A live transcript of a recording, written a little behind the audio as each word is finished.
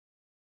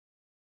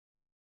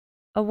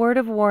A word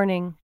of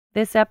warning.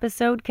 This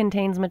episode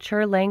contains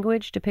mature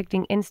language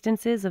depicting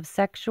instances of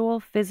sexual,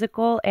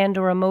 physical,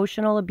 and/or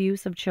emotional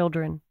abuse of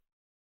children.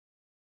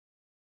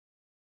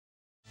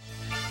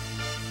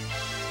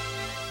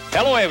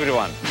 Hello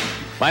everyone,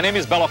 my name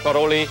is Bela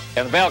Karolyi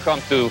and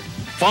welcome to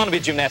Fun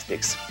with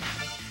Gymnastics.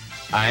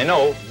 I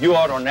know you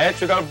are a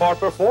natural bar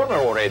performer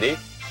already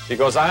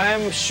because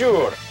I'm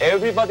sure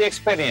everybody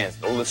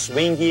experienced all the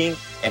swinging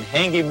and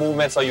hanging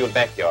movements of your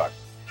backyard.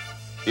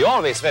 Be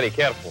always very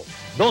careful.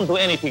 Don't do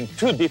anything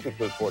too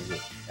difficult for you.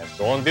 And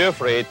don't be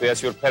afraid to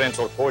ask your parents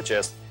or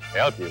coaches to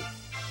help you.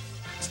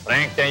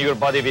 Strengthen your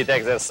body with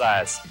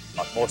exercise,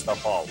 but most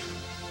of all,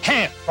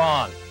 have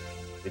fun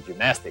with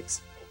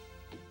gymnastics.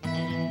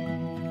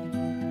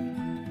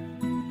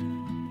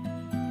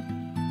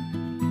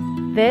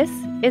 This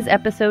is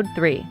episode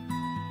 3,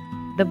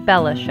 The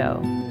Bela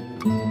Show.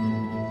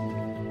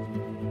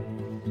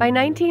 By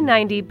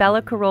 1990,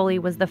 Bela Karolyi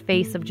was the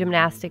face of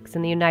gymnastics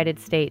in the United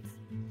States.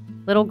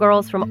 Little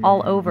girls from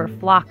all over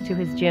flocked to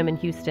his gym in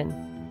Houston.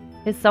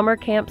 His summer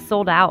camp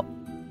sold out.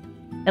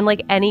 And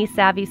like any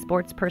savvy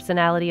sports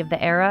personality of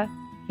the era,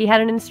 he had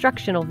an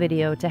instructional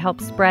video to help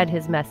spread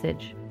his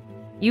message.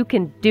 You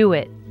can do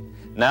it.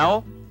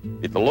 Now,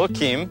 with little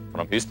Kim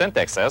from Houston,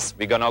 Texas,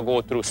 we're gonna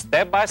go through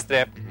step by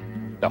step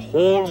the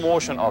whole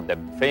motion of the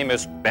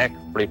famous back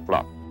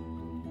flip-flop.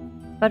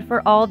 But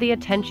for all the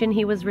attention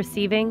he was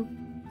receiving,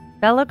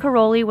 Bela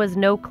Karolyi was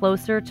no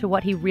closer to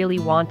what he really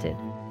wanted.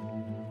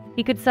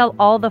 He could sell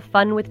all the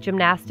Fun with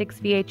Gymnastics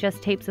VHS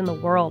tapes in the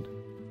world.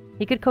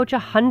 He could coach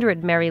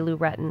 100 Mary Lou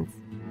Rettins.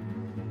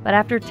 But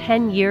after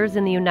 10 years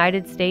in the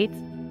United States,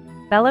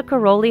 Bela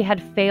Karolyi had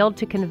failed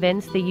to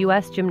convince the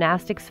U.S.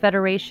 Gymnastics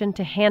Federation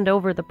to hand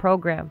over the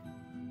program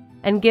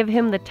and give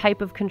him the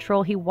type of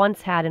control he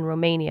once had in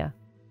Romania.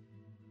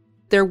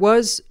 There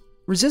was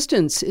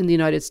resistance in the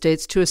United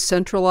States to a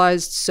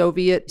centralized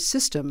Soviet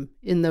system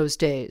in those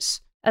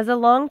days. As a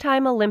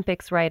longtime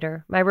Olympics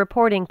writer, my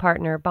reporting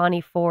partner,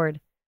 Bonnie Ford,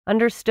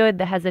 understood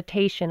the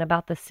hesitation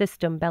about the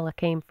system Bela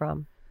came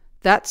from.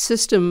 That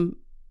system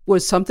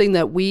was something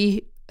that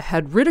we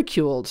had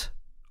ridiculed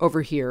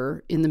over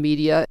here in the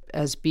media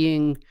as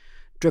being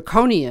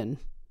draconian.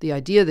 The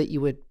idea that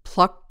you would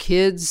pluck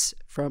kids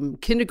from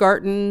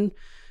kindergarten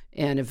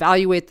and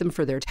evaluate them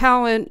for their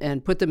talent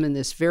and put them in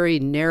this very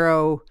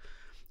narrow,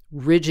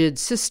 rigid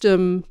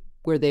system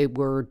where they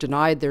were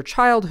denied their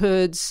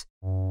childhoods.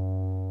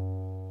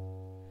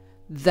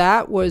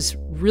 That was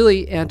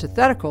really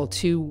antithetical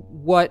to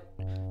what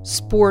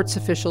sports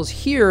officials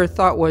here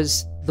thought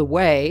was the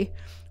way,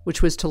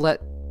 which was to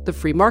let the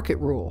free market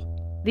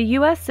rule. The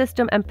U.S.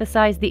 system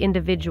emphasized the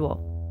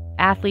individual.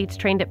 Athletes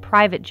trained at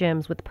private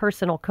gyms with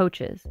personal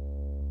coaches.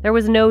 There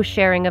was no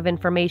sharing of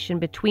information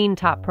between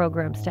top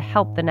programs to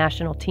help the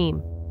national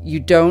team. You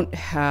don't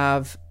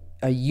have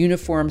a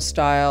uniform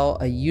style,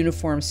 a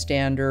uniform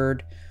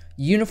standard,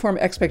 uniform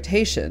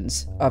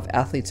expectations of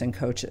athletes and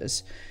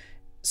coaches.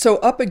 So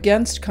up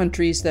against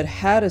countries that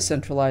had a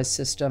centralized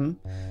system,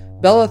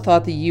 Bela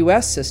thought the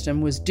U.S. system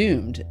was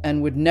doomed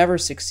and would never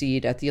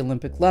succeed at the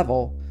Olympic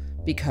level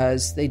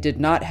because they did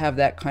not have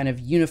that kind of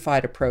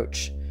unified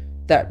approach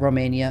that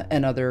Romania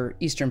and other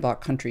Eastern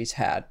Bloc countries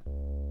had.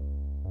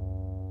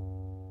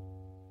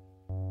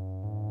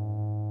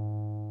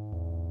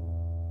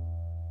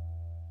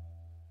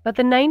 But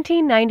the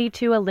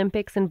 1992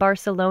 Olympics in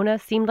Barcelona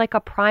seemed like a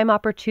prime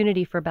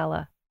opportunity for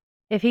Bela.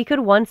 If he could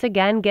once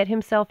again get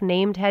himself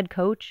named head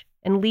coach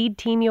and lead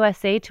Team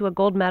USA to a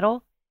gold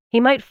medal, he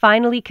might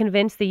finally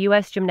convince the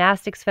U.S.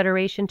 Gymnastics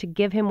Federation to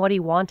give him what he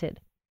wanted.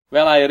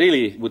 Well, I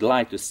really would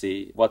like to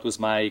see what was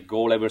my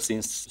goal ever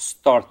since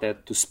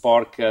started to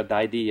spark the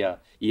idea,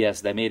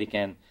 yes, the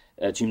American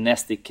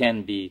gymnastic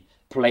can be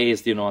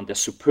placed, on the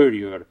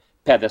superior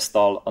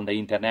pedestal on the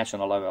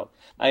international level.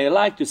 I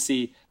like to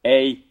see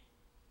a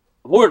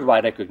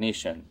worldwide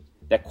recognition,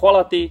 the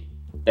quality,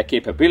 the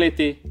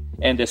capability,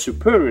 and the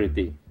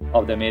superiority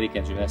of the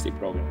American gymnastic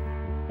program.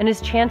 And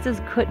his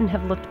chances couldn't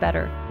have looked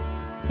better.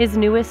 His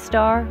newest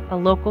star, a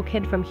local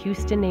kid from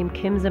Houston named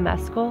Kim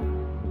Zmeskal,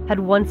 had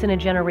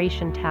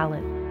once-in-a-generation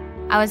talent.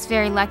 I was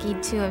very lucky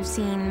to have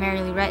seen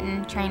Mary Lou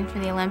Retton train for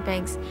the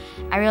Olympics.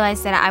 I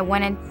realized that I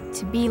wanted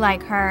to be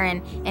like her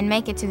and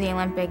make it to the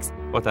Olympics.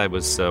 What I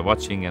was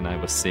watching and I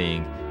was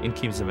seeing in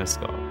Kim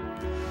Zmeskal,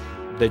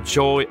 the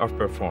joy of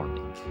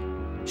performing.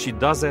 She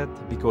does it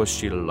because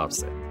she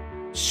loves it.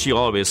 She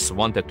always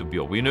wanted to be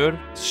a winner.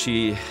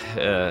 She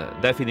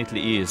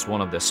definitely is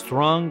one of the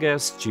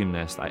strongest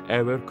gymnasts I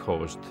ever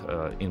coached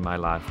in my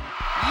life.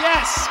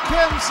 Yes,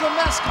 Kim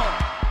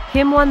Zmeskal.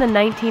 Kim won the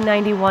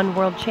 1991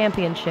 World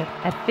Championship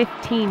at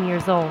 15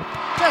 years old.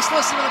 Just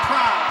listen to the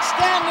crowd,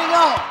 standing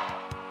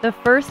up. The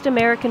first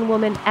American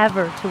woman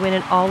ever to win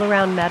an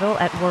all-around medal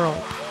at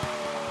Worlds.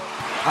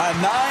 A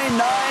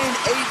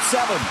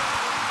 9.987.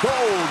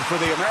 Gold for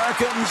the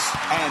Americans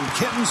and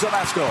Kim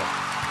Zmeskal.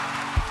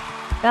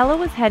 Bela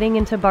was heading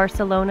into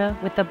Barcelona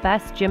with the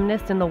best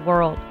gymnast in the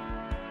world.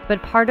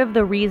 But part of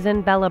the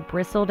reason Bela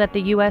bristled at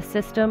the U.S.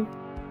 system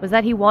was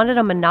that he wanted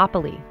a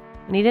monopoly,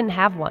 and he didn't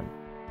have one.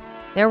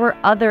 there were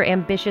other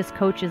ambitious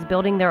coaches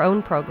building their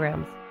own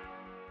programs,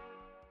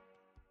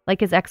 like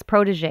his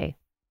ex-protege,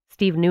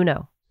 Steve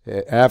Nuno.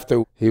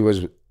 After he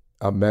was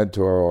a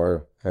mentor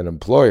or an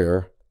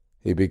employer,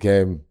 he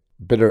became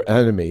bitter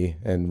enemy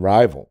and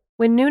rival.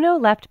 When Nuno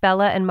left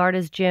Bella and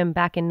Marta's gym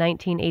back in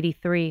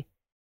 1983,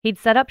 he'd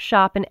set up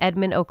shop in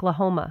Edmond,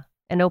 Oklahoma,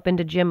 and opened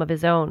a gym of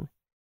his own.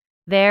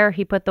 There,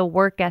 he put the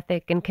work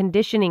ethic and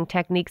conditioning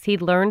techniques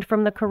he'd learned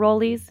from the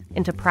Karolyis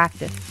into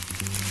practice.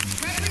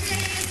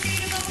 Representing the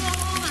state of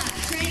Oklahoma,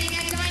 training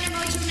at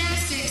Dynamo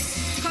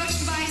Gymnastics,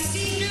 coached by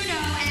Steve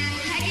Nuno and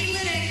Peggy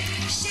Liddick,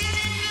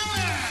 Shannon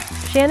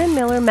Miller. Shannon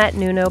Miller met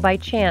Nuno by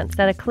chance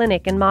at a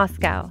clinic in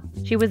Moscow.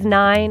 She was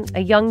 9,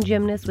 a young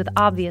gymnast with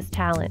obvious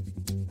talent.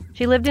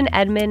 She lived in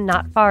Edmond,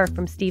 not far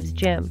from Steve's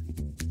gym.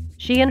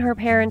 She and her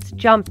parents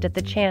jumped at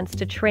the chance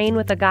to train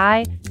with a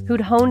guy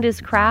who'd honed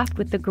his craft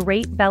with the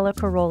great Bella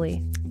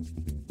Karoly.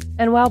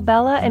 And while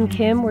Bella and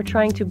Kim were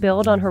trying to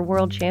build on her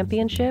world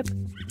championship,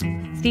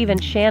 Steve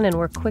and Shannon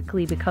were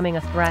quickly becoming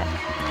a threat.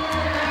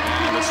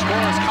 And the score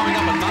is coming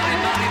up at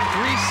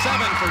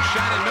 9-9-3-7 for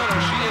Shannon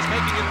Miller. She is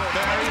making it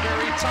very,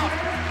 very tough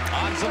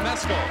on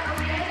Zmeskal.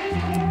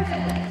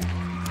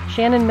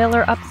 Shannon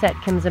Miller upset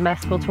Kim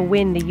Zmeskal to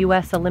win the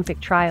U.S.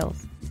 Olympic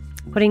trials,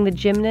 putting the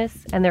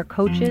gymnasts and their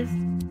coaches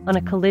on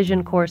a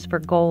collision course for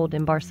gold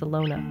in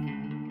Barcelona.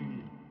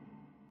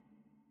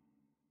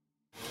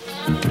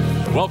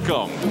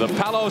 Welcome to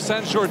Palau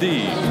Sant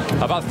Jordi,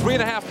 about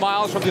 3.5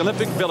 miles from the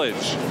Olympic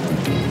Village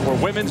for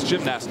women's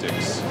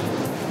gymnastics.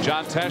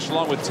 John Tesh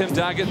along with Tim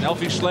Daggett and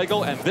Elfie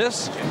Schlegel, and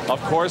this,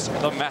 of course,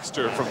 the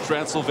master from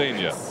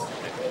Transylvania,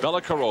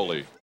 Bella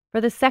Karoly. For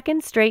the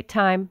second straight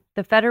time,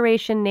 the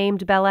Federation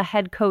named Bella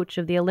head coach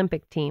of the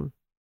Olympic team.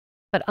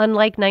 But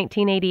unlike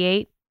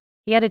 1988,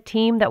 he had a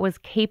team that was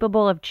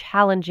capable of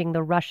challenging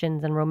the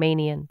Russians and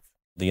Romanians.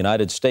 The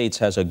United States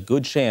has a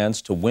good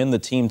chance to win the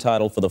team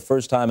title for the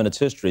first time in its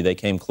history. They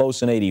came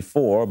close in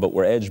 '84, but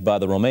were edged by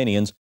the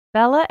Romanians.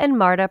 Bella and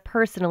Marta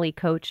personally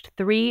coached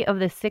 3 of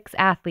the 6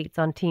 athletes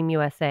on Team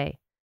USA: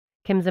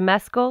 Kim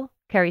Zmeskal,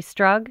 Kerri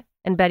Strug,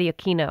 and Betty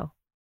Aquino.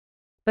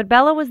 But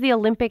Bella was the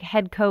Olympic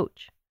head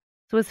coach.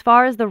 So as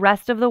far as the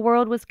rest of the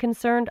world was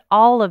concerned,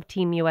 all of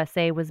Team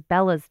USA was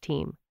Bella's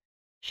team,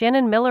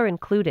 Shannon Miller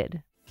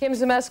included. Kim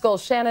Zmeskal,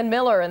 Shannon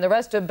Miller, and the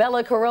rest of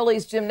Bella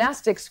Karoly's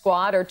gymnastics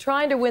squad are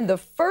trying to win the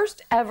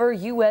first ever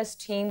U.S.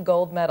 team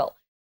gold medal.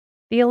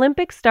 The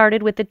Olympics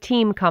started with the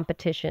team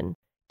competition.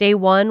 Day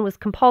 1 was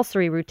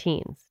compulsory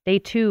routines. Day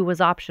 2 was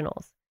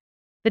optionals.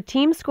 The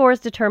team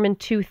scores determined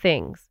 2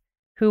 things: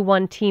 who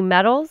won team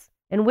medals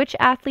and which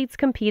athletes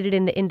competed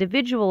in the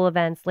individual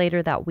events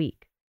later that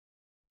week.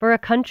 For a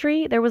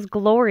country, there was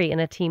glory in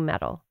a team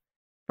medal.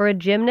 For a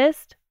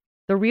gymnast,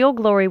 the real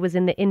glory was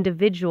in the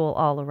individual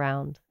all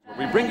around.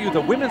 We bring you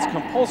the women's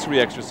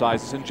compulsory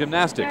exercises in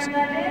gymnastics.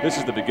 This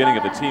is the beginning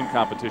of the team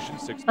competition.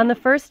 On the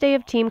first day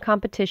of team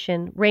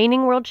competition,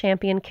 reigning world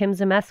champion Kim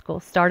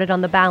Zmeskal started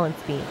on the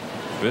balance beam.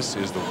 This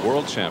is the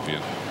world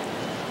champion,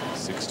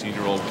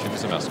 16-year-old Kim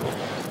Zmeskal.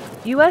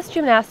 U.S.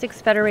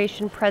 Gymnastics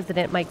Federation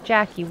President Mike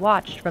Jackie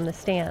watched from the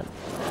stands.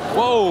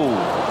 Whoa!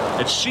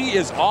 And she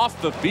is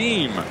off the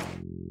beam.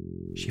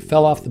 She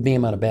fell off the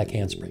beam on a back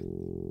handspring.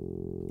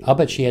 I'll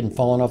bet she hadn't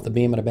fallen off the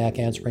beam on a back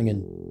handspring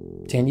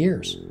in 10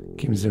 years.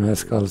 Kim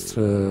Zmeskal's,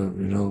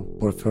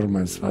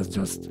 performance was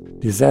just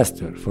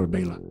disaster for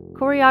Bella.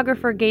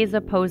 Choreographer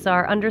Geza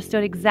Pozar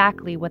understood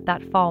exactly what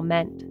that fall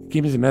meant.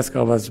 Kim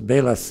Zmeskal was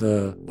Bella's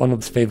one of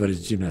his favorite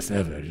gymnasts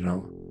ever,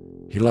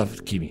 He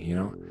loved Kimi,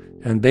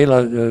 And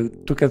Bella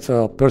took it as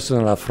a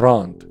personal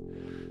affront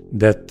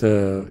that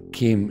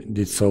Kim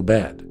did so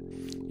bad.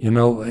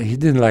 He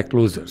didn't like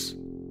losers.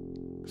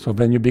 So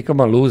when you become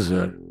a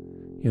loser,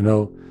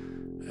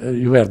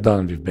 you were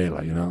done with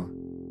Bella,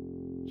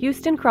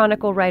 Houston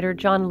Chronicle writer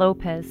John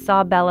Lopez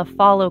saw Bella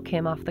follow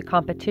Kim off the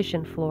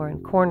competition floor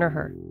and corner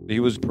her. He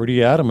was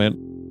pretty adamant.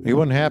 He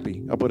wasn't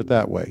happy, I'll put it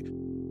that way.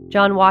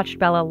 John watched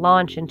Bella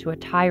launch into a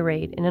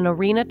tirade in an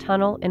arena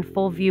tunnel in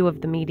full view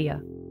of the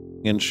media.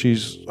 And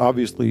she's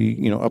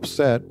obviously,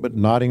 upset, but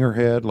nodding her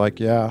head like,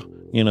 yeah,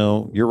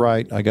 you're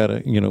right. I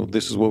gotta,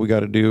 this is what we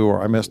gotta do,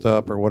 or I messed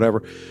up or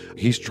whatever.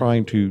 He's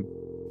trying to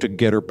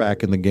get her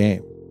back in the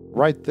game.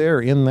 Right there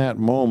in that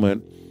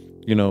moment,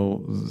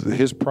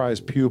 his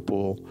prized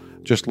pupil,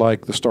 just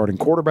like the starting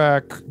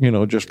quarterback,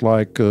 just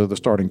like the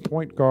starting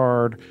point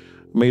guard,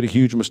 made a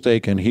huge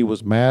mistake, and he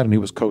was mad, and he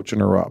was coaching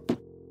her up.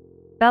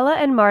 Bella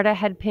and Marta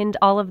had pinned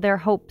all of their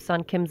hopes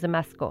on Kim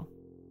Zmeskal.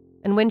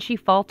 And when she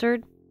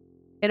faltered,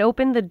 it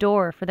opened the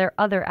door for their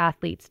other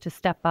athletes to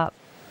step up.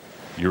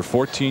 You're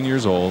 14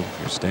 years old.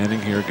 You're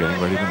standing here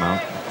getting ready to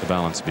mount the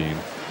balance beam.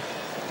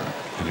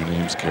 And your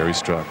name's Kerri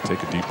Strug.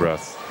 Take a deep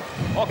breath.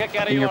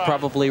 And you're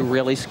probably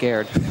really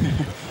scared.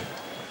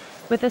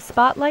 With the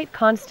spotlight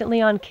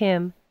constantly on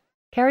Kim,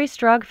 Kerri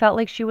Strug felt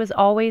like she was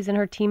always in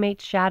her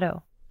teammate's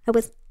shadow. I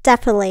was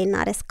definitely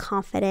not as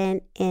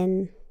confident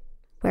in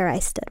where I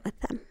stood with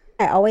them.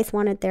 I always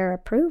wanted their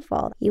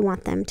approval. You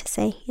want them to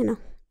say,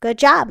 good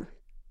job.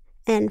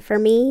 And for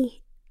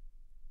me,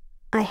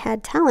 I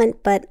had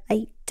talent, but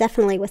I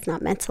definitely was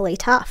not mentally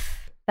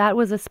tough. That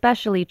was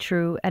especially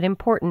true at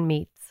important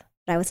meets.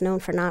 I was known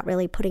for not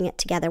really putting it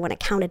together when it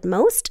counted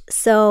most,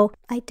 so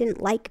I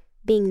didn't like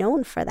being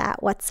known for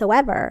that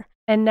whatsoever.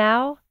 And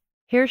now,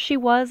 here she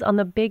was on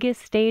the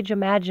biggest stage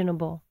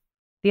imaginable,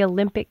 the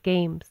Olympic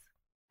Games.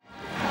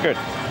 Good.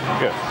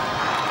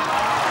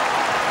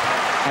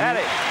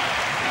 Ready.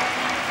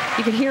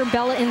 You could hear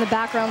Bella in the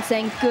background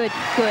saying, good.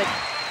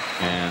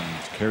 And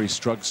Kerri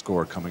Strug's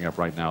score coming up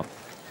right now.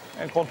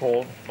 And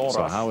control.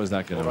 So how is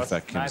that going to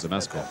affect Kim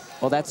Zmeskal?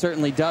 Well, that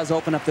certainly does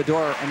open up the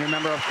door. And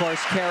remember, of course,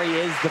 Kerri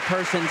is the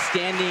person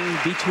standing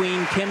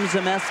between Kim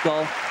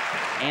Zmeskal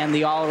and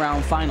the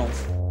all-around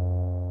finals.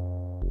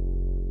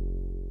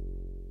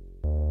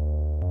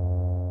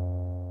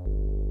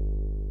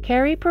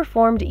 Kerri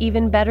performed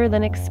even better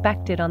than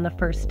expected on the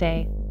first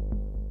day.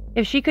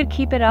 If she could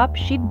keep it up,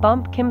 she'd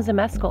bump Kim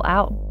Zmeskal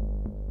out.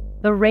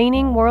 The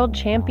reigning world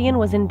champion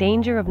was in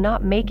danger of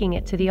not making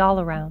it to the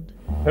all-around.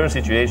 Her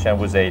situation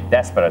was a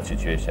desperate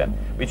situation,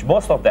 which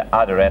most of the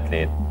other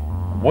athletes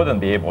wouldn't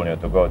be able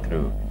to go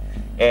through.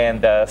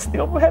 And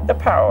still had the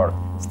power,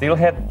 still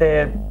had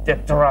the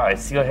drive,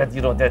 still had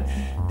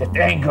that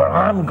anger,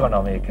 I'm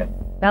gonna make it.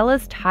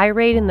 Bella's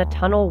tirade in the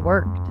tunnel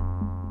worked.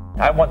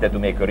 I wanted to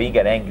make her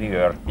get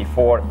angrier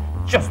before,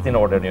 just in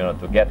order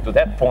to get to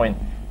that point,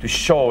 to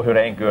show her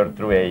anger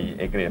through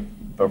a great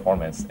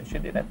performance, and she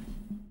didn't.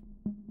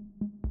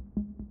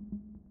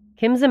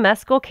 Kim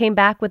Zmeskal came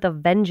back with a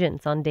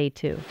vengeance on day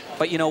 2.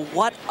 But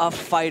what a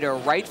fighter.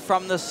 Right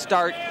from the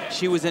start,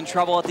 she was in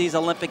trouble at these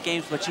Olympic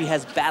Games, but she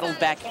has battled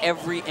back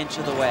every inch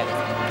of the way.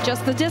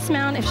 Just the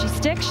dismount. If she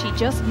sticks, she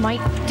just might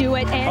do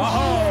it. And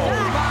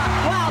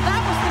wow,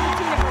 that was the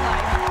routine of her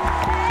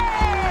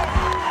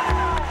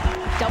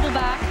life. Double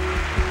back.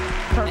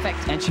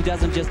 Perfect. And she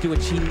doesn't just do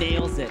it, she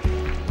nails it.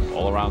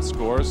 All-around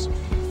scores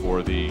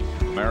for the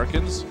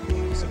Americans.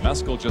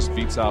 Zmeskal just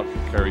beats out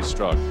Kerri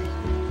Strug.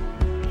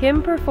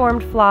 Kim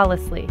performed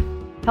flawlessly,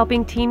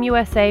 helping Team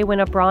USA win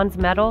a bronze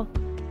medal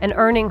and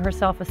earning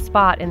herself a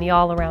spot in the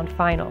all-around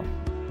final.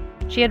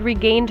 She had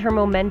regained her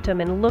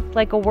momentum and looked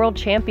like a world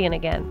champion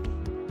again.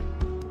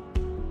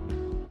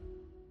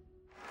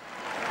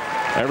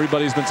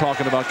 Everybody's been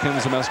talking about Kim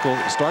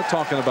Zmeskal. Start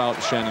talking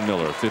about Shannon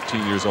Miller,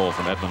 15 years old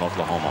from Edmond,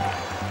 Oklahoma.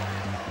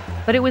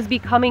 But it was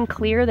becoming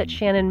clear that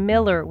Shannon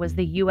Miller was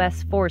the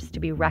U.S. force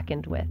to be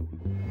reckoned with.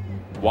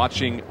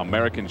 Watching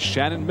American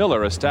Shannon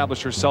Miller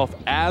establish herself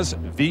as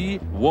the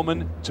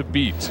woman to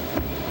beat. Perfect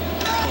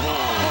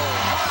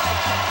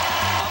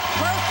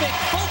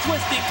full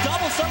twisting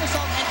double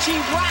somersault, and she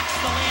rocks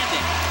the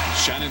landing.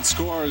 Shannon's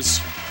scores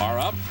are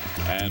up,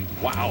 and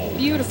wow.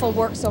 Beautiful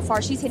work so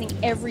far. She's hitting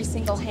every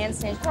single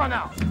handstand. Run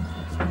out.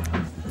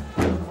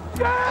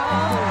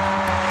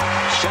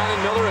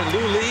 Shannon Miller and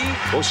Liu Li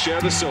will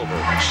share the silver.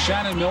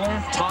 Shannon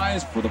Miller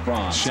ties for the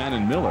bronze.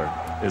 Shannon Miller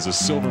is a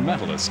silver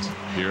medalist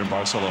here in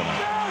Barcelona.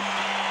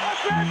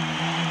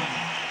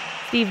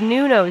 Steve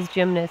Nuno's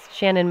gymnast,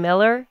 Shannon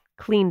Miller,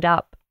 cleaned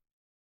up.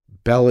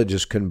 Bella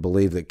just couldn't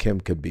believe that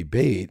Kim could be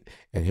beat,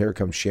 and here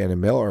comes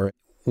Shannon Miller.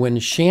 When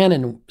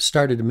Shannon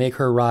started to make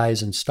her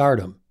rise in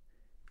stardom,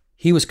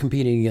 he was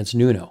competing against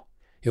Nuno.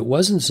 It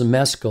wasn't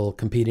Zmeskal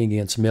competing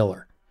against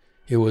Miller.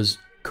 It was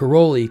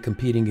Karolyi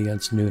competing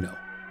against Nuno.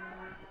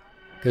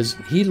 Because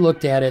he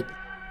looked at it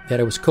that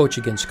it was coach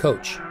against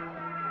coach.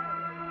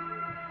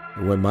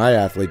 When my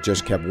athlete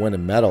just kept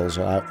winning medals,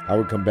 I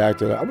would come back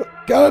to it. I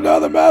got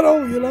another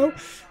medal,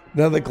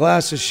 another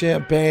glass of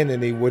champagne,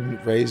 and he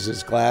wouldn't raise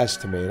his glass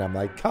to me. And I'm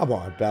like, come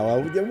on, Bella,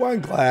 we get one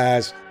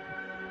glass.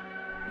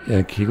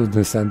 Yeah, he couldn't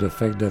understand the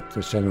fact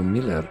that Shannon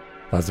Miller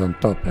was on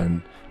top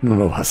and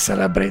Nuno was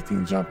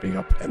celebrating, jumping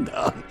up and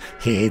down.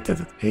 He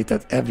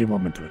hated every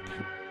moment of it.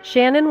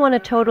 Shannon won a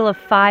total of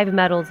 5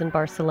 medals in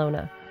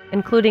Barcelona,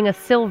 including a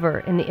silver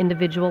in the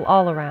individual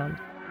all-around.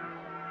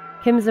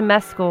 Kim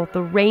Zmeskal,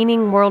 the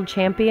reigning world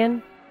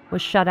champion,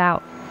 was shut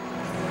out.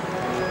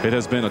 It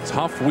has been a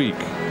tough week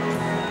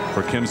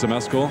for Kim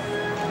Zmeskal.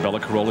 Bella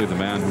Karolyi, the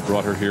man who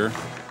brought her here.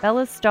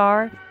 Bella's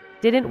star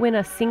didn't win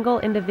a single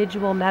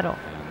individual medal.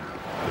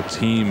 The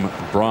team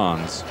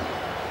bronze,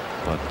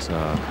 but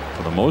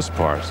for the most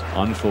part,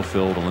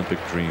 unfulfilled Olympic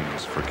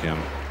dreams for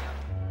Kim.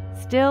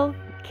 Still,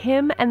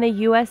 Kim and the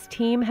U.S.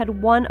 team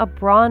had won a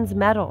bronze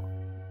medal.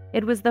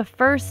 It was the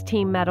first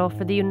team medal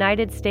for the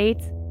United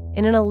States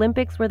in an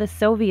Olympics where the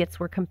Soviets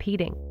were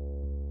competing.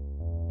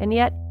 And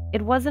yet,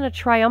 it wasn't a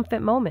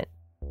triumphant moment.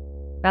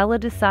 Bella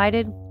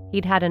decided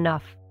he'd had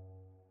enough.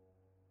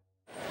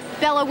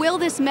 Bella, will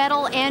this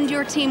medal end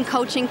your team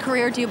coaching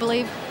career, do you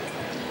believe?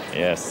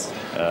 Yes.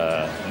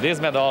 This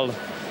medal,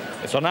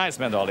 it's a nice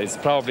medal. It's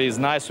probably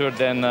nicer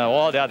than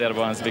all the other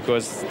ones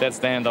because that's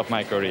the end of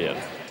my career.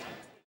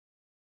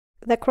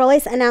 The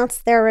Karolyis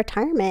announced their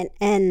retirement,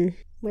 and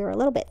we were a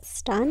little bit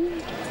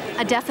stunned.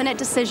 A definite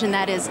decision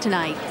that is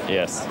tonight.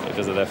 Yes, it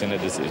is a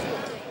definite decision.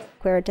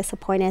 We were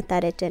disappointed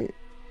that it didn't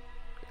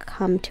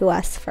come to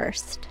us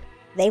first.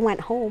 They went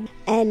home,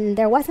 and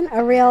there wasn't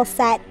a real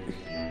set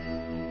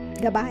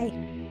goodbye.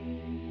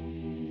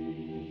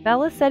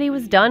 Bella said he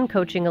was done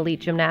coaching elite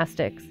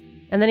gymnastics,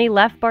 And then he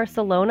left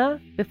Barcelona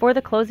before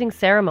the closing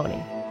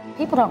ceremony.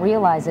 People don't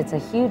realize it's a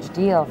huge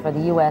deal for the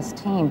U.S.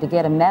 team to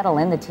get a medal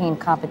in the team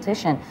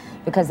competition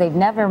because they've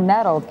never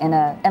medaled in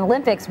an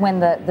Olympics when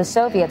the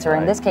Soviets, or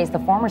in this case, the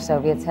former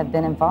Soviets, have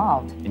been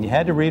involved. And you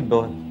had to read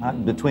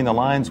between the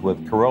lines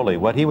with Karolyi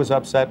what he was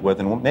upset with,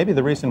 and maybe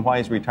the reason why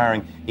he's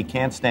retiring, he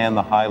can't stand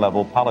the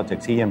high-level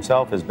politics. He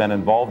himself has been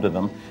involved in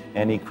them,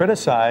 and he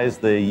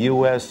criticized the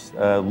U.S.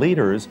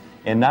 Leaders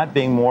in not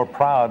being more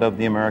proud of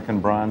the American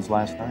bronze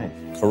last night.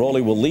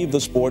 Karolyi will leave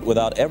the sport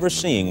without ever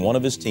seeing one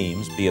of his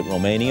teams, be it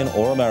Romanian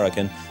or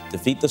American,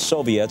 defeat the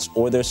Soviets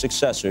or their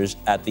successors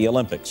at the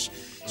Olympics.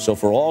 So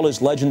for all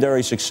his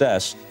legendary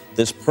success,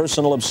 this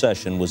personal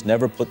obsession was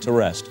never put to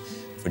rest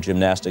for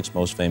gymnastics'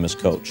 most famous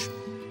coach.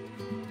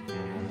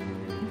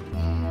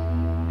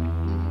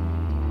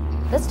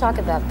 Let's talk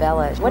about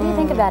Bela. What do you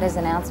think about his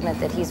announcement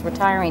that he's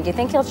retiring? Do you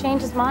think he'll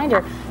change his mind,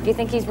 or do you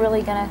think he's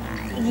really going to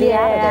be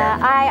out of there?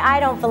 I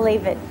don't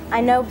believe it.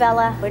 I know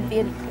Bela would be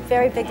a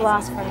very big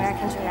loss for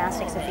American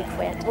gymnastics if he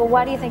quit. Well,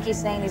 why do you think he's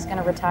saying he's going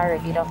to retire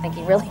if you don't think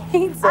he really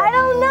needs it? I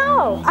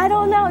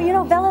don't know. You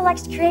know, Bela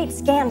likes to create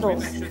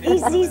scandals.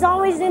 He's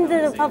always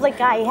into the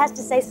public eye. He has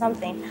to say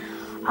something.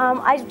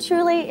 I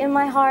truly, in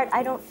my heart,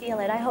 I don't feel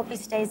it. I hope he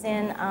stays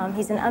in.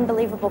 He's an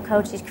unbelievable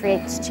coach. He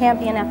creates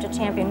champion after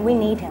champion. We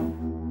need him.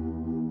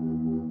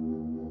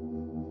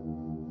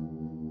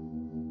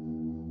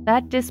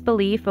 That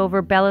disbelief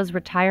over Bela's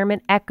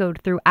retirement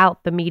echoed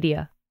throughout the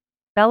media.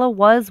 Bela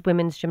was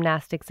women's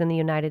gymnastics in the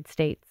United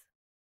States.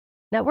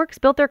 Networks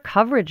built their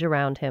coverage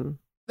around him.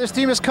 This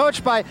team is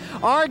coached by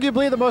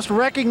arguably the most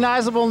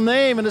recognizable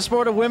name in the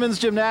sport of women's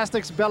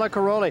gymnastics, Bela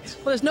Karolyi.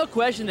 Well, there's no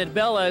question that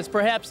Bela is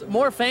perhaps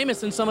more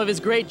famous than some of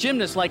his great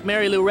gymnasts like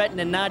Mary Lou Retton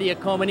and Nadia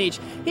Comaneci.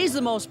 He's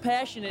the most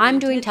passionate. I'm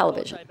doing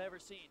television,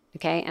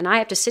 okay, and I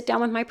have to sit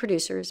down with my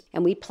producers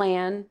and we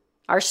plan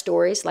our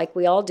stories like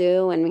we all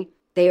do, and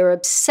they are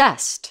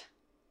obsessed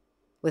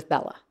with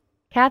Bela.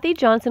 Kathy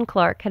Johnson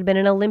Clark had been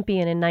an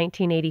Olympian in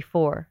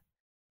 1984.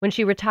 When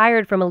she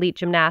retired from elite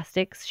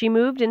gymnastics, she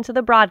moved into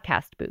the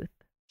broadcast booth.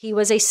 He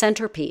was a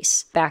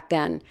centerpiece back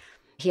then.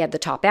 He had the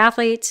top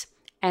athletes,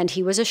 and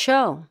he was a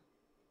show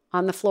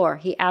on the floor.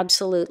 He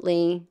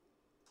absolutely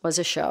was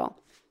a show.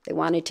 They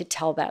wanted to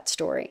tell that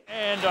story.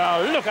 And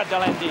look at the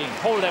landing.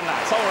 Hold them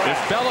nice. All right.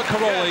 If Bela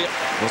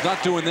Karolyi was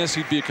not doing this,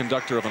 he'd be a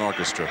conductor of an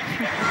orchestra.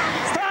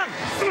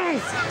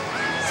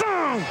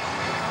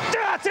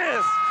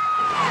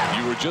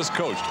 You were just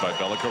coached by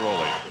Bela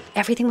Karolyi.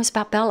 Everything was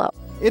about Bela.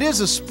 It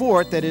is a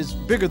sport that is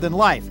bigger than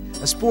life.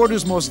 A sport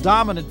whose most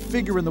dominant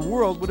figure in the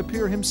world would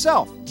appear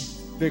himself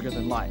bigger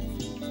than life.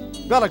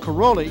 Bela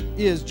Karolyi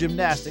is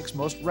gymnastics'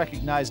 most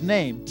recognized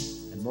name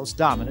and most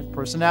dominant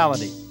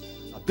personality.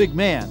 A big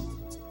man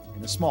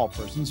in a small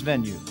person's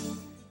venue.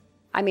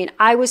 I mean,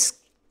 I was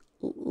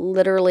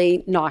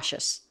literally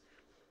nauseous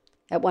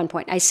at one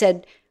point. I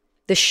said,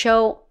 the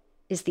show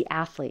is the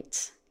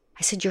athletes.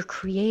 I said, you're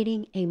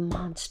creating a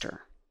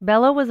monster.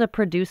 Bela was a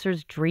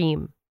producer's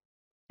dream,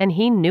 and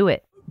he knew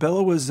it.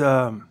 Bela was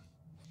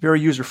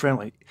very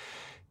user-friendly.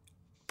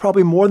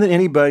 Probably more than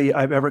anybody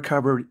I've ever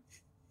covered,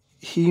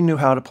 he knew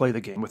how to play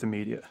the game with the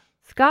media.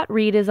 Scott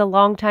Reed is a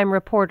longtime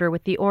reporter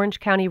with the Orange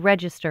County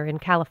Register in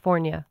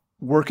California.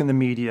 Working the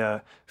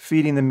media,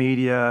 feeding the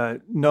media,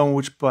 knowing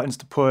which buttons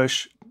to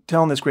push,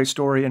 telling this great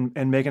story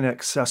and making it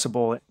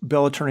accessible.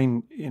 Bela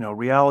turning,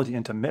 reality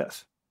into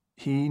myth.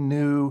 He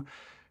knew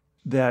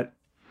that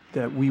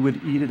we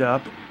would eat it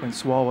up and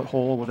swallow it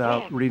whole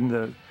without reading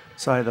the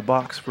side of the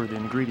box for the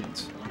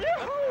ingredients.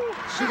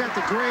 She got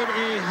the grade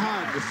A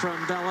hug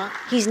from Bela.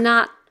 He's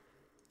not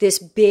this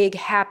big,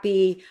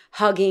 happy,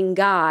 hugging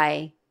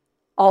guy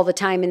all the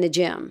time in the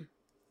gym.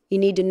 You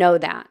need to know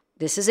that.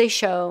 This is a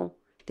show.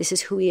 This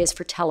is who he is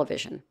for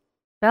television.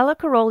 Bela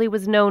Karolyi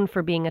was known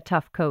for being a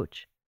tough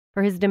coach,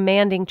 for his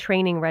demanding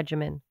training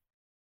regimen.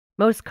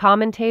 Most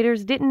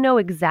commentators didn't know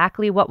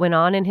exactly what went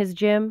on in his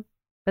gym,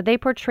 but they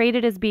portrayed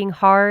it as being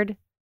hard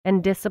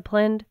and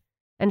disciplined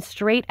and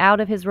straight out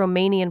of his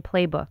Romanian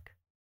playbook.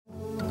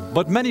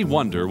 But many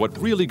wonder what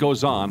really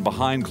goes on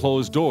behind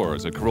closed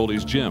doors at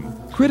Karolyi's gym.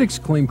 Critics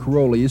claim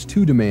Karolyi is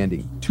too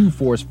demanding, too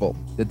forceful,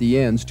 that the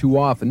ends too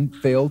often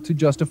fail to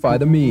justify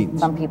the means.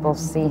 Some people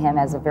see him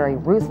as a very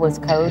ruthless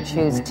coach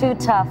who's too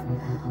tough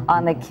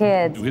on the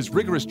kids. His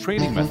rigorous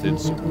training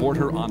methods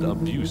border on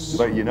abuse.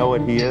 But you know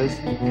what he is?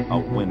 A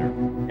winner.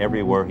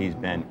 Everywhere he's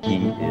been,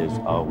 he is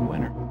a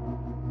winner.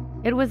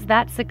 It was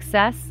that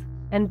success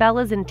and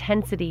Bela's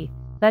intensity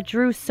that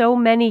drew so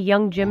many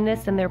young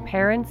gymnasts and their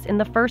parents in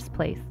the first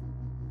place.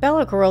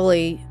 Bela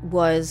Karolyi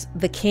was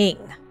the king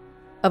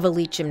of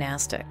elite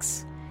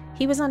gymnastics.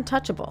 He was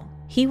untouchable.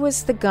 He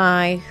was the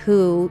guy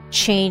who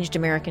changed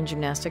American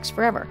gymnastics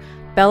forever.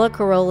 Bela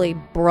Karolyi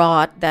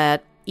brought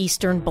that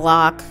Eastern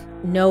Bloc,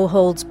 no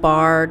holds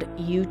barred,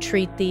 you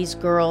treat these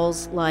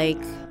girls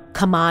like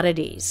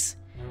commodities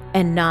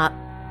and not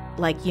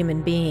like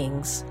human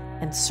beings,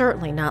 and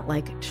certainly not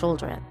like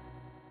children.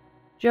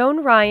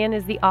 Joan Ryan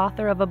is the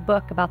author of a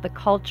book about the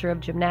culture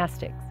of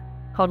gymnastics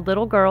called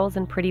Little Girls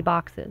in Pretty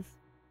Boxes.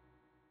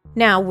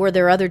 Now, were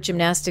there other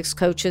gymnastics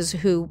coaches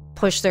who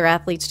pushed their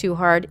athletes too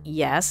hard?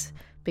 Yes,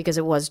 because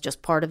it was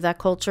just part of that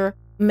culture.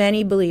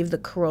 Many believe the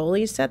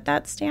Karolyis set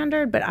that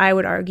standard, but I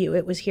would argue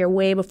it was here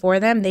way before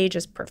them. They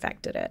just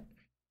perfected it.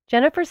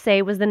 Jennifer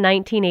Say was the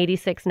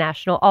 1986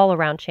 national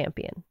all-around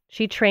champion.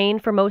 She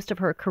trained for most of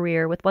her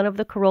career with one of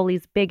the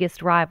Karolyis'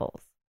 biggest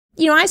rivals.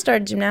 You know, I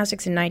started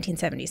gymnastics in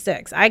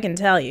 1976. I can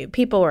tell you,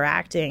 people were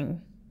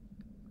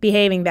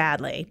behaving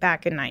badly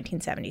back in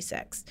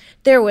 1976.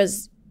 There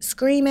was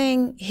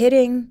screaming,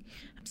 hitting,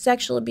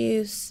 sexual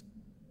abuse.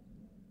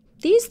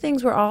 These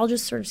things were all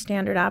just sort of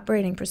standard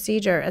operating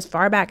procedure as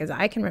far back as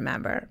I can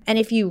remember. And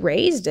if you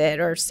raised it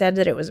or said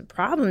that it was a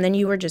problem, then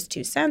you were just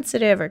too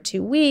sensitive or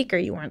too weak or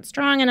you weren't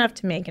strong enough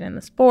to make it in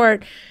the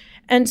sport.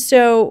 And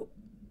so,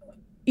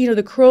 you know,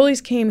 the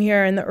Karolyis came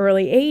here in the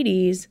early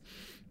 80s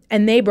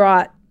and they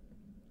brought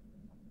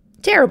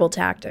terrible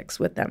tactics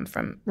with them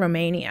from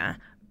Romania,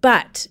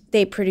 but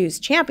they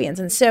produced champions.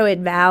 And so it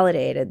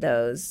validated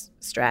those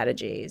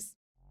strategies.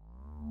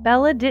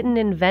 Bela didn't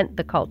invent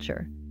the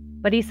culture,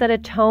 but he set a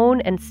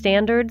tone and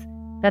standards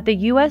that the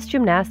U.S.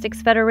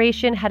 Gymnastics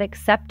Federation had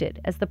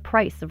accepted as the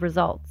price of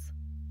results.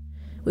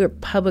 We were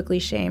publicly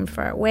shamed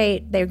for our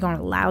weight. They were going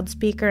to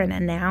loudspeaker and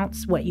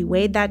announce what you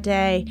weighed that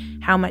day,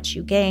 how much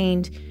you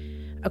gained.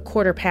 A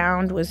quarter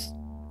pound was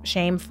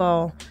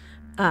shameful.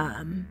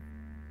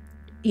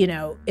 You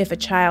know, if a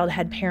child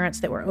had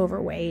parents that were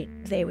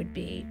overweight, they would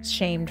be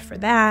shamed for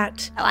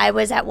that. I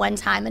was at one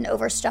time an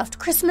overstuffed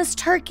Christmas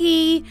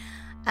turkey.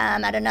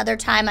 At another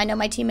time, I know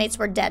my teammates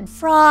were dead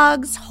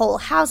frogs, whole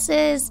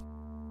houses.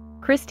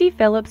 Christy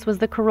Phillips was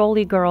the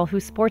Karoly girl who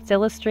Sports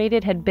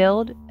Illustrated had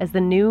billed as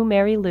the new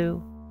Mary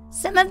Lou.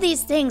 Some of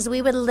these things,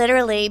 we would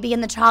literally be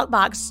in the chalk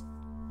box,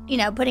 you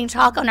know, putting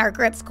chalk on our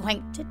grips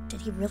going,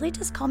 did he really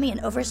just call me an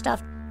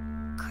overstuffed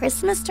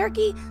Christmas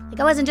turkey? Like,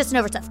 I wasn't just an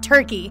overstuffed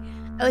turkey.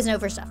 I was an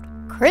overstuffed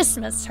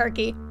Christmas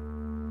turkey.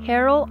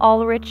 Carol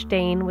Ulrich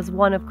Dane was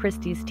one of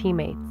Christy's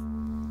teammates.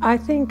 I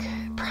think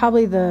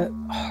probably the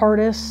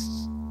hardest,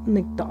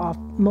 the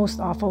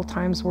most awful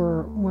times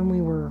were when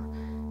we were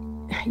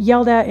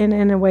yelled at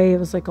in a way. It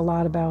was like a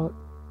lot about,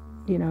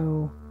 you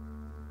know,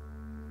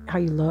 how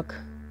you look.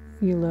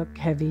 You look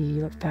heavy,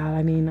 you look fat.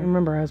 I mean, I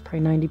remember I was probably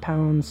 90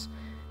 pounds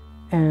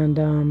and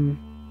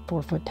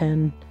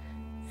 4'10",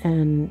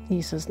 and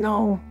he says,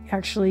 "No,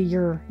 actually,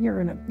 you're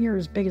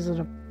as big as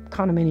a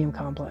condominium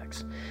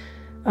complex."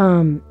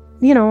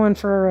 You know, and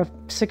for a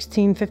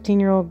 16,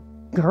 15-year-old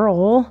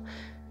girl,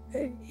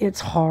 it's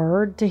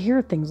hard to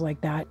hear things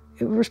like that.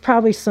 It was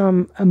probably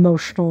some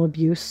emotional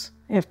abuse,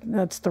 if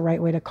that's the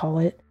right way to call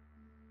it.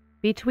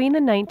 Between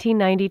the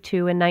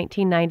 1992 and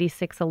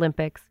 1996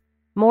 Olympics,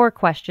 more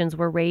questions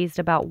were raised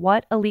about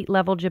what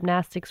elite-level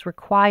gymnastics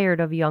required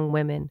of young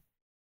women,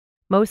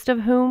 most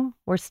of whom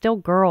were still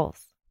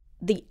girls.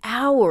 The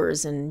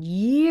hours and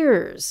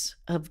years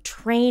of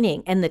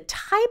training and the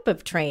type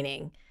of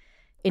training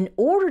in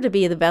order to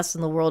be the best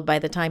in the world by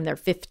the time they're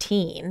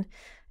 15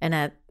 and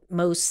at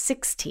most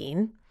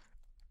 16,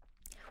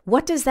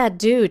 what does that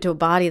do to a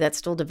body that's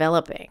still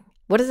developing?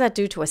 What does that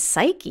do to a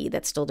psyche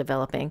that's still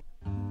developing?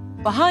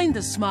 Behind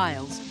the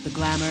smiles, the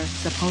glamour,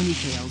 the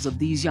ponytails of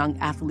these young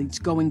athletes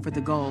going for the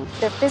gold,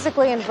 They're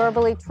physically and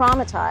verbally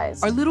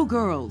traumatized. are little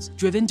girls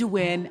driven to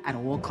win at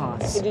all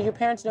costs. Did your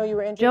parents know you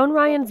were injured? Joan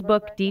Ryan's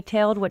book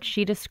detailed what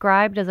she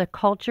described as a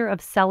culture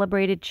of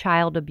celebrated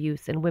child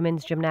abuse in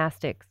women's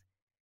gymnastics.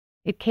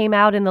 It came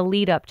out in the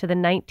lead-up to the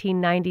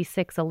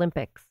 1996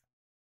 Olympics.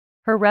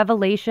 Her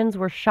revelations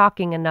were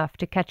shocking enough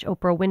to catch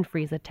Oprah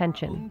Winfrey's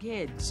attention.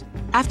 Kids.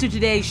 After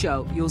today's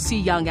show, you'll see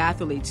young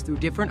athletes through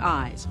different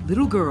eyes,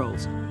 little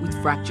girls with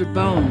fractured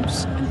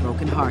bones and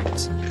broken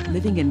hearts,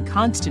 living in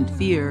constant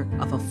fear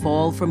of a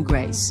fall from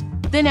grace.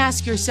 Then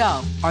ask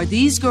yourself, are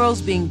these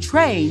girls being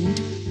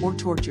trained or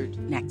tortured?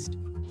 Next.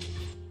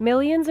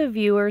 Millions of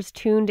viewers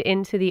tuned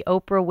into the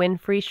Oprah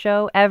Winfrey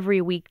Show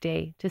every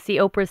weekday to see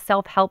Oprah's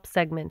self-help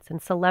segments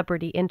and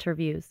celebrity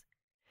interviews.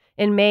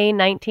 In May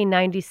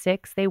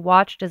 1996, they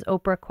watched as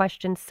Oprah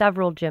questioned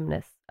several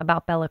gymnasts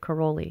about Bela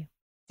Karolyi.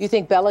 Do you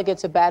think Bela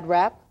gets a bad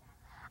rap?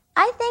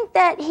 I think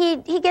that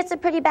he gets a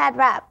pretty bad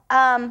rap.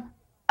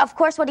 Of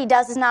course, what he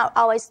does is not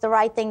always the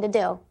right thing to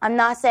do. I'm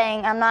not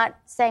saying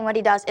what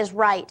he does is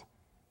right,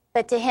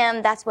 but to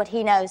him, that's what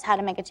he knows, how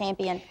to make a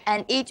champion.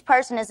 And each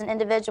person is an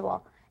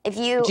individual.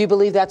 Do you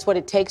believe that's what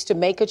it takes to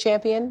make a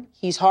champion?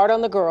 He's hard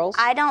on the girls.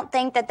 I don't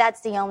think that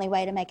that's the only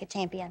way to make a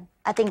champion.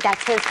 I think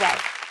that's his way.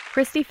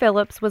 Christy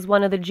Phillips was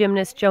one of the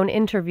gymnasts Joan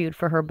interviewed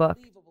for her book,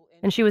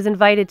 and she was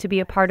invited to be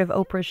a part of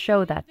Oprah's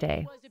show that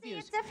day.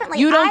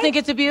 You don't think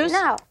it's abuse?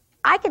 No,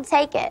 I could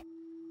take it.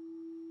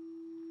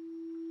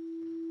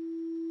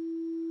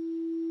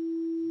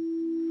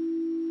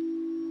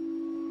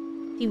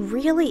 He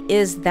really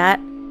is that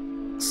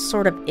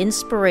sort of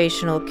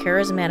inspirational,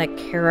 charismatic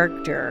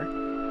character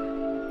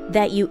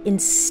that you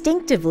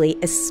instinctively,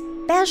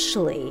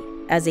 especially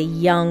as a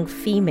young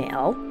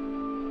female,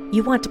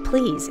 you want to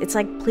please. It's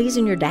like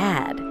pleasing your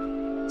dad.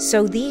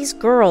 So these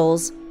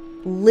girls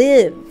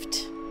lived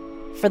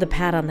for the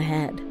pat on the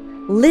head,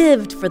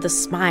 lived for the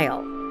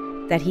smile.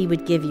 that he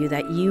would give you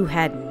that you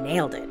had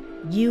nailed it.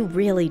 You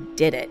really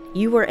did it.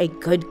 You were a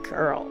good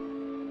girl.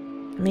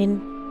 I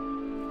mean,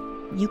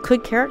 you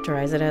could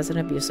characterize it as an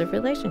abusive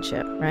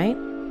relationship, right?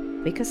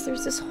 Because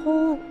there's this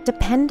whole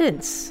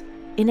dependence,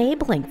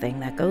 enabling thing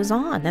that goes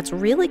on that's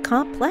really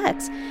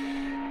complex.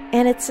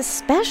 And it's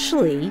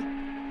especially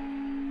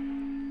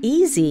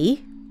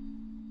easy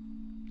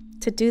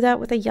to do that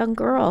with a young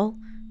girl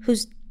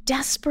who's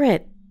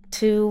desperate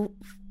to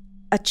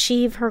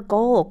achieve her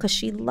goal because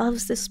she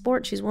loves this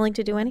sport. She's willing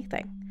to do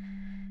anything.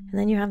 And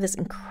then you have this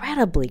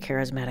incredibly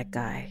charismatic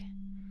guy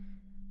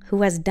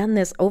who has done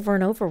this over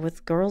and over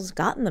with girls,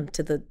 gotten them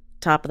to the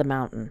top of the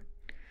mountain.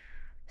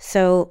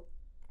 So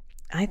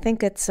I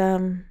think it's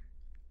a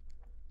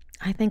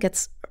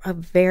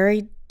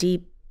very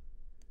deep,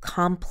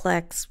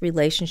 complex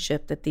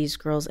relationship that these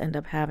girls end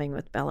up having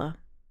with Bella.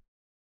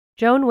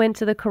 Joan went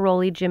to the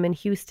Karolyi gym in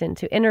Houston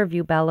to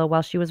interview Bella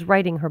while she was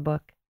writing her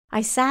book.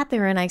 I sat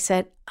there and I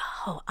said,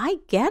 oh, I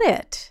get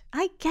it.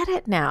 I get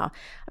it now.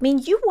 I mean,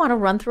 you want to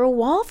run through a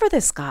wall for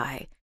this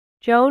guy.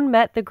 Joan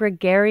met the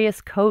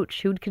gregarious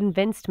coach who'd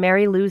convinced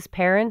Mary Lou's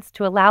parents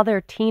to allow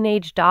their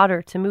teenage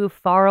daughter to move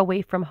far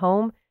away from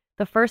home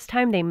the first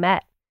time they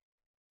met,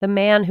 the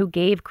man who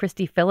gave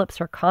Christy Phillips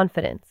her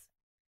confidence.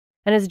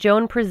 And as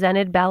Joan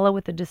presented Bella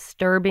with the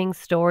disturbing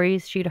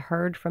stories she'd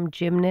heard from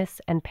gymnasts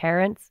and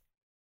parents,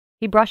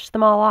 he brushed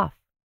them all off.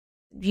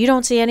 You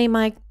don't see any of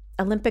my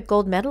Olympic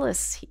gold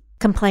medalists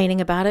complaining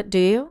about it, do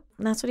you?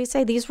 And that's what he'd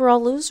say. These were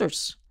all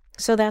losers.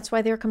 So that's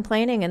why they're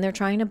complaining and they're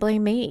trying to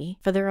blame me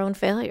for their own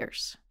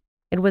failures.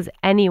 It was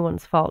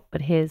anyone's fault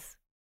but his.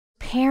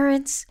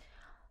 Parents,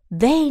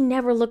 they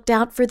never looked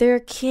out for their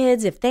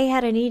kids. If they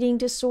had an eating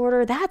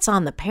disorder, that's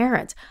on the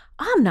parents.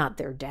 I'm not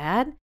their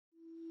dad.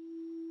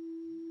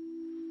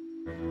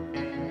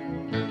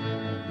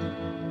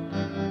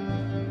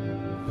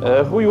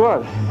 Who you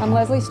are? I'm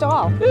Leslie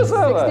Stahl. Yes,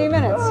 60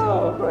 Minutes.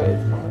 Oh, great.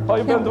 How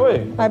you been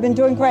doing? I've been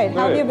doing great.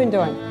 How have you been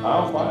doing?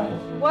 I'm fine.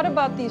 What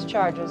about these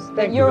charges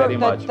Thank you very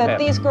much, that ma'am.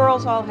 these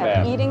girls all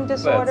have Ma'am, eating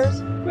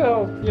disorders?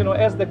 Well,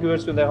 as the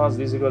girls when they have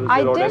these disorders,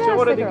 I did ask you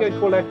already the get girls.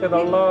 collected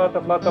a lot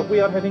of. We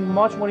are having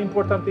much more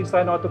important things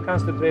right now to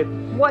concentrate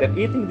What? than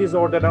eating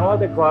disorder and all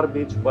the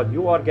garbage. But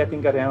you are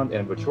getting around,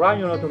 and we're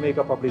trying, to make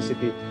a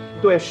publicity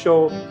to a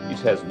show which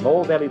has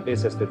no valid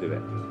basis to do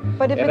it.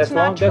 But if And it's as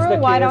long not as the true,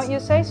 why kids- don't you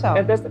say so?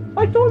 And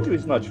I told you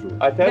it's not true.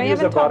 I tell No, you you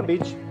it's a haven't told me.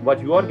 garbage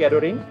what you are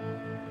gathering,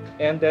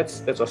 and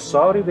that's a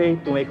sorry way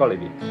to make a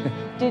living.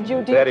 Do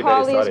you Very,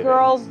 call very these sorry.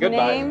 girls Goodbye.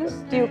 names?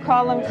 Do you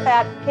call them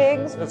fat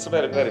pigs? That's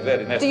very, very,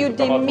 very nice. Do you to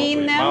come out from demean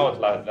your them? mouth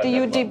like Do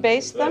you that.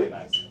 debase Very them?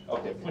 nice.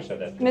 Okay, push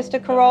that. Mr.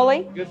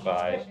 Karolyi?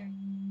 Goodbye.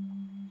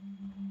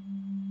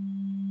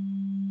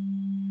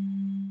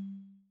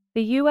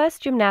 The U.S.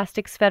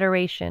 Gymnastics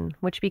Federation,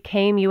 which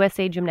became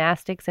USA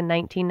Gymnastics in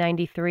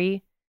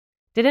 1993,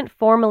 didn't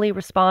formally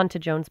respond to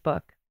Joan's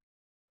book.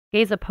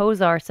 Geza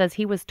Pozar says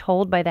he was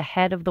told by the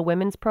head of the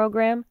women's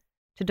program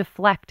to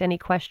deflect any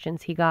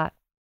questions he got.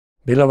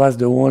 Bella was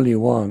the only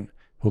one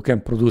who can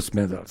produce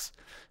medals.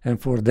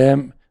 And for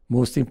them,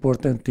 most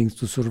important things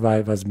to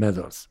survive was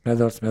medals.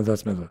 Medals.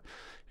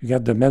 You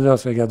got the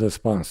medals, we got the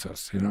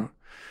sponsors,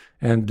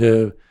 And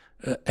the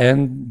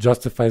end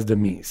justifies the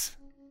means.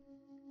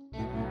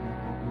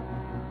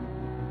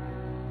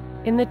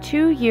 In the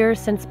 2 years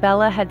since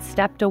Bella had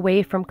stepped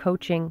away from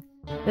coaching,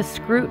 the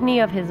scrutiny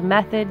of his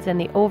methods and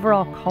the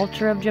overall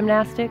culture of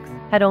gymnastics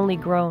had only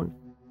grown.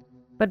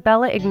 But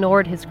Bella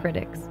ignored his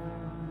critics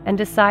and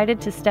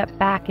decided to step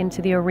back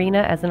into the arena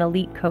as an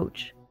elite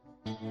coach.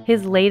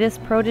 His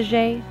latest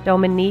protege,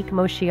 Dominique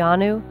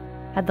Moceanu,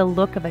 had the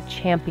look of a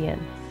champion,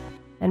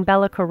 and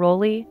Bella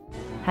Karolyi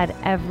had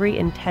every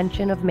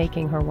intention of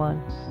making her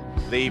one.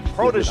 The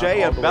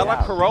protege of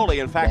Bella Karolyi,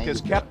 in fact, has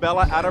kept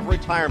Bella out of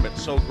retirement.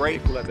 So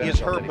great is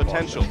her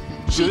potential.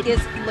 She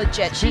is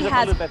legit. She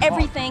has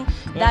everything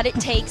that it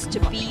takes to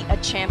be a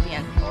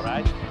champion. All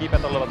right, keep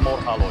it a little bit more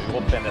hollow. You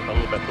open it a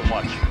little bit too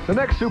much. The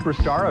next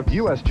superstar of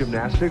U.S.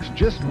 gymnastics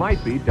just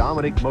might be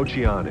Dominique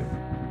Moceanu.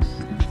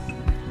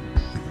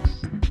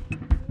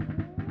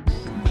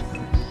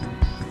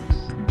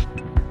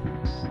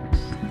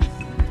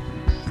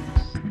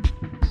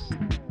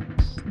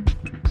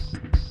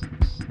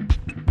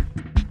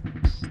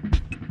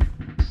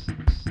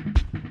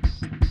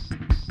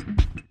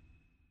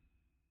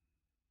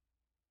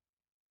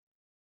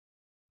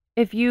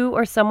 If you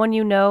or someone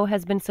you know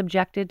has been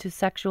subjected to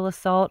sexual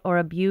assault or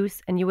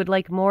abuse and you would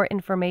like more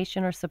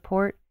information or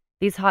support,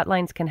 these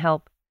hotlines can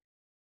help.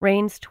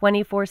 RAIN's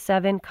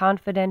 24/7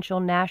 confidential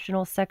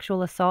national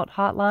sexual assault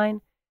hotline,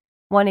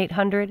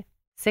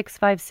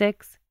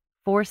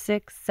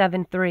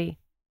 1-800-656-4673,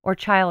 or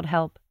Child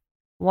Help,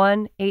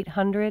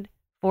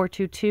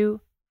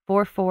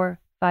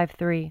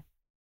 1-800-422-4453.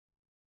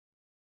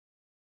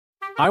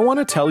 I want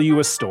to tell you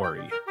a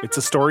story. It's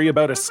a story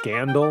about a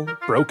scandal,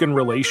 broken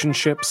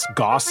relationships,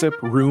 gossip,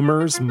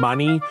 rumors,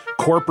 money,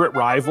 corporate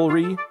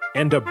rivalry,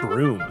 and a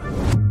broom.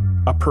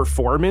 A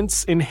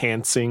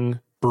performance-enhancing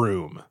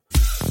broom.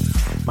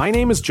 My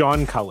name is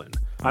John Cullen.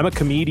 I'm a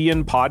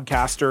comedian,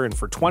 podcaster, and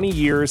for 20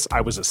 years,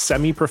 I was a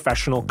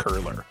semi-professional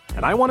curler.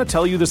 And I want to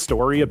tell you the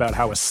story about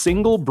how a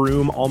single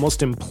broom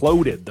almost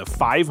imploded the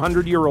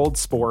 500-year-old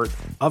sport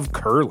of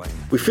curling.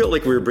 We felt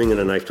like we were bringing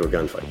a knife to a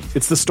gunfight.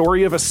 It's the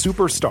story of a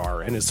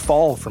superstar and his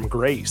fall from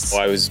grace.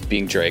 I was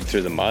being dragged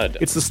through the mud.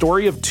 It's the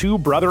story of two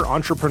brother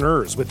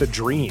entrepreneurs with a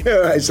dream.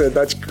 I said,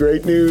 that's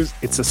great news.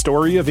 It's a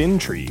story of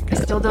intrigue. I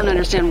still don't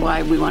understand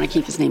why we want to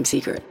keep his name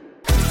secret.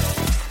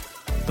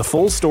 The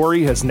full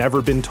story has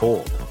never been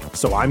told,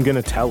 so I'm going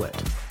to tell it.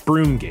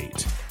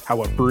 Broomgate,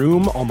 how a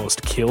broom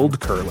almost killed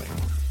curling.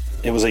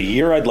 It was a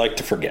year I'd like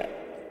to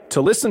forget.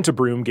 To listen to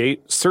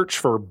Broomgate, search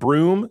for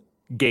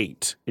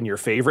Broomgate in your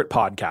favorite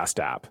podcast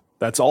app.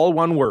 That's all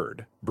one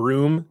word,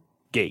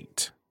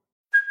 Broomgate.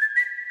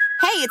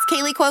 Hey, it's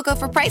Kaylee Cuoco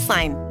for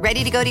Priceline.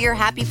 Ready to go to your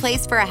happy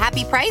place for a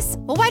happy price?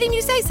 Well, why didn't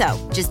you say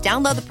so? Just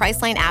download the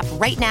Priceline app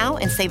right now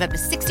and save up to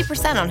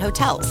 60% on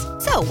hotels.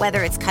 So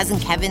whether it's Cousin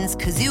Kevin's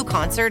Kazoo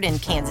Concert in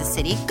Kansas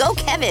City, go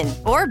Kevin,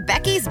 or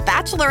Becky's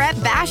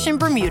Bachelorette Bash in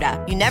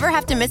Bermuda, you never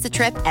have to miss a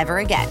trip ever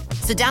again.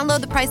 So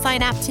download the Priceline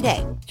app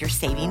today. Your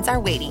savings are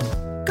waiting.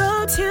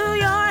 Go to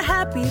your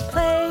happy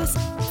place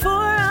for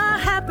a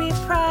happy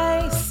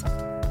price.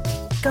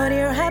 Go to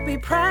your happy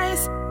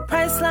price,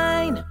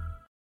 Priceline.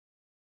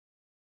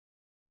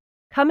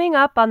 Coming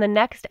up on the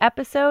next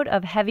episode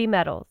of Heavy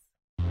Metals.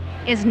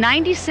 Is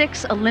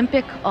 96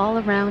 Olympic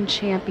all-around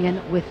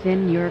champion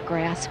within your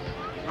grasp?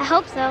 I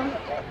hope so.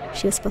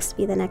 She was supposed to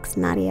be the next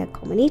Nadia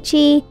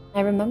Comaneci.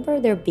 I remember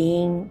there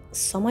being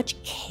so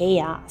much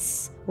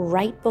chaos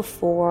right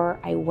before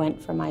I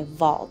went for my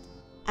vault.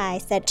 I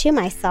said to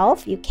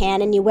myself, you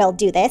can and you will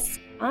do this.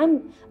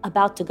 I'm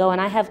about to go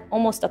and I have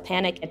almost a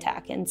panic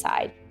attack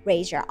inside.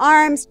 Raise your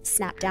arms,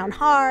 snap down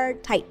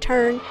hard, tight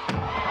turn.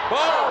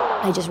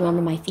 I just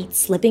remember my feet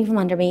slipping from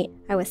under me.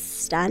 I was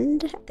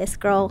stunned. This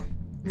girl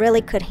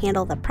really could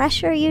handle the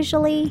pressure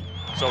usually.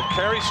 So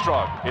Carrie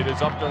Strug, it is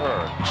up to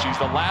her. She's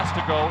the last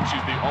to go.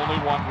 She's the only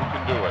one who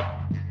can do it.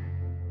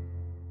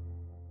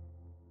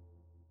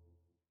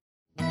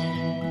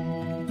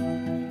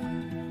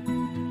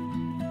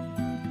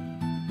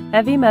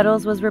 Heavy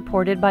Metals was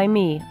reported by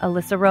me,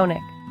 Alyssa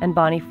Ronick, and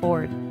Bonnie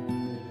Ford.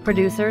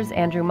 Producers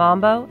Andrew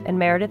Mombo and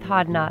Meredith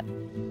Hodnott.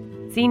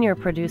 Senior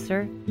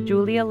producer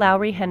Julia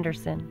Lowry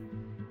Henderson.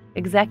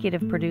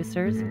 Executive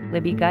producers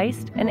Libby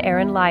Geist and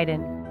Aaron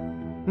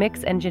Leiden.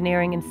 Mix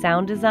engineering and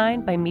sound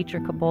design by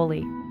Mitra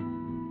Kaboli.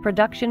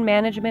 Production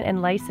management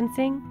and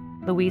licensing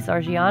Luis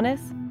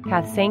Argianis,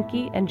 Kath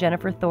Sankey, and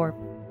Jennifer Thorpe.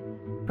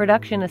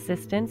 Production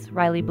assistants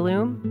Riley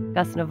Bloom,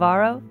 Gus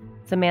Navarro,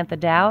 Samantha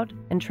Dowd,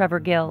 and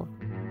Trevor Gill.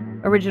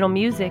 Original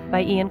music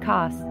by Ian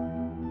Koss.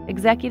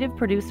 Executive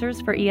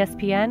producers for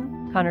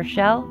ESPN, Connor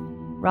Schell,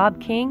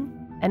 Rob King,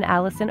 and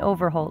Allison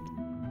Overholt.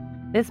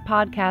 This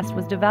podcast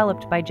was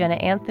developed by Jenna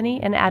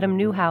Anthony and Adam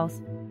Newhouse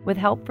with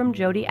help from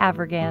Jody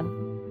Avergan.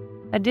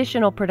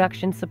 Additional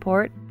production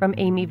support from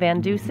Amy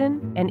Van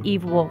Dusen and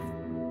Eve Wolf.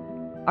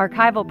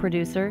 Archival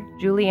producer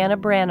Juliana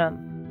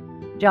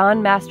Branham.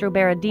 John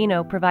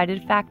Mastro-Berardino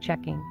provided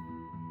fact-checking.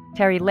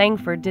 Terry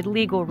Langford did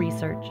legal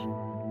research.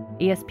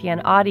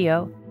 ESPN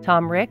Audio,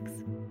 Tom Ricks,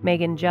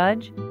 Megan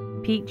Judge,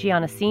 Pete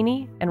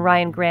Giannassini, and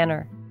Ryan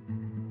Granner.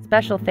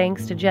 Special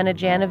thanks to Jenna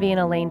Janovi and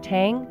Elaine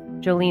Tang,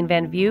 Jolene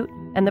Van Vute,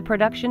 and the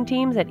production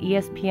teams at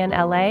ESPN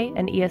LA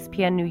and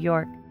ESPN New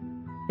York.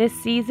 This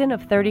season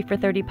of 30 for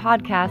 30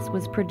 podcasts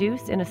was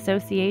produced in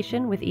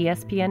association with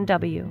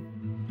ESPNW.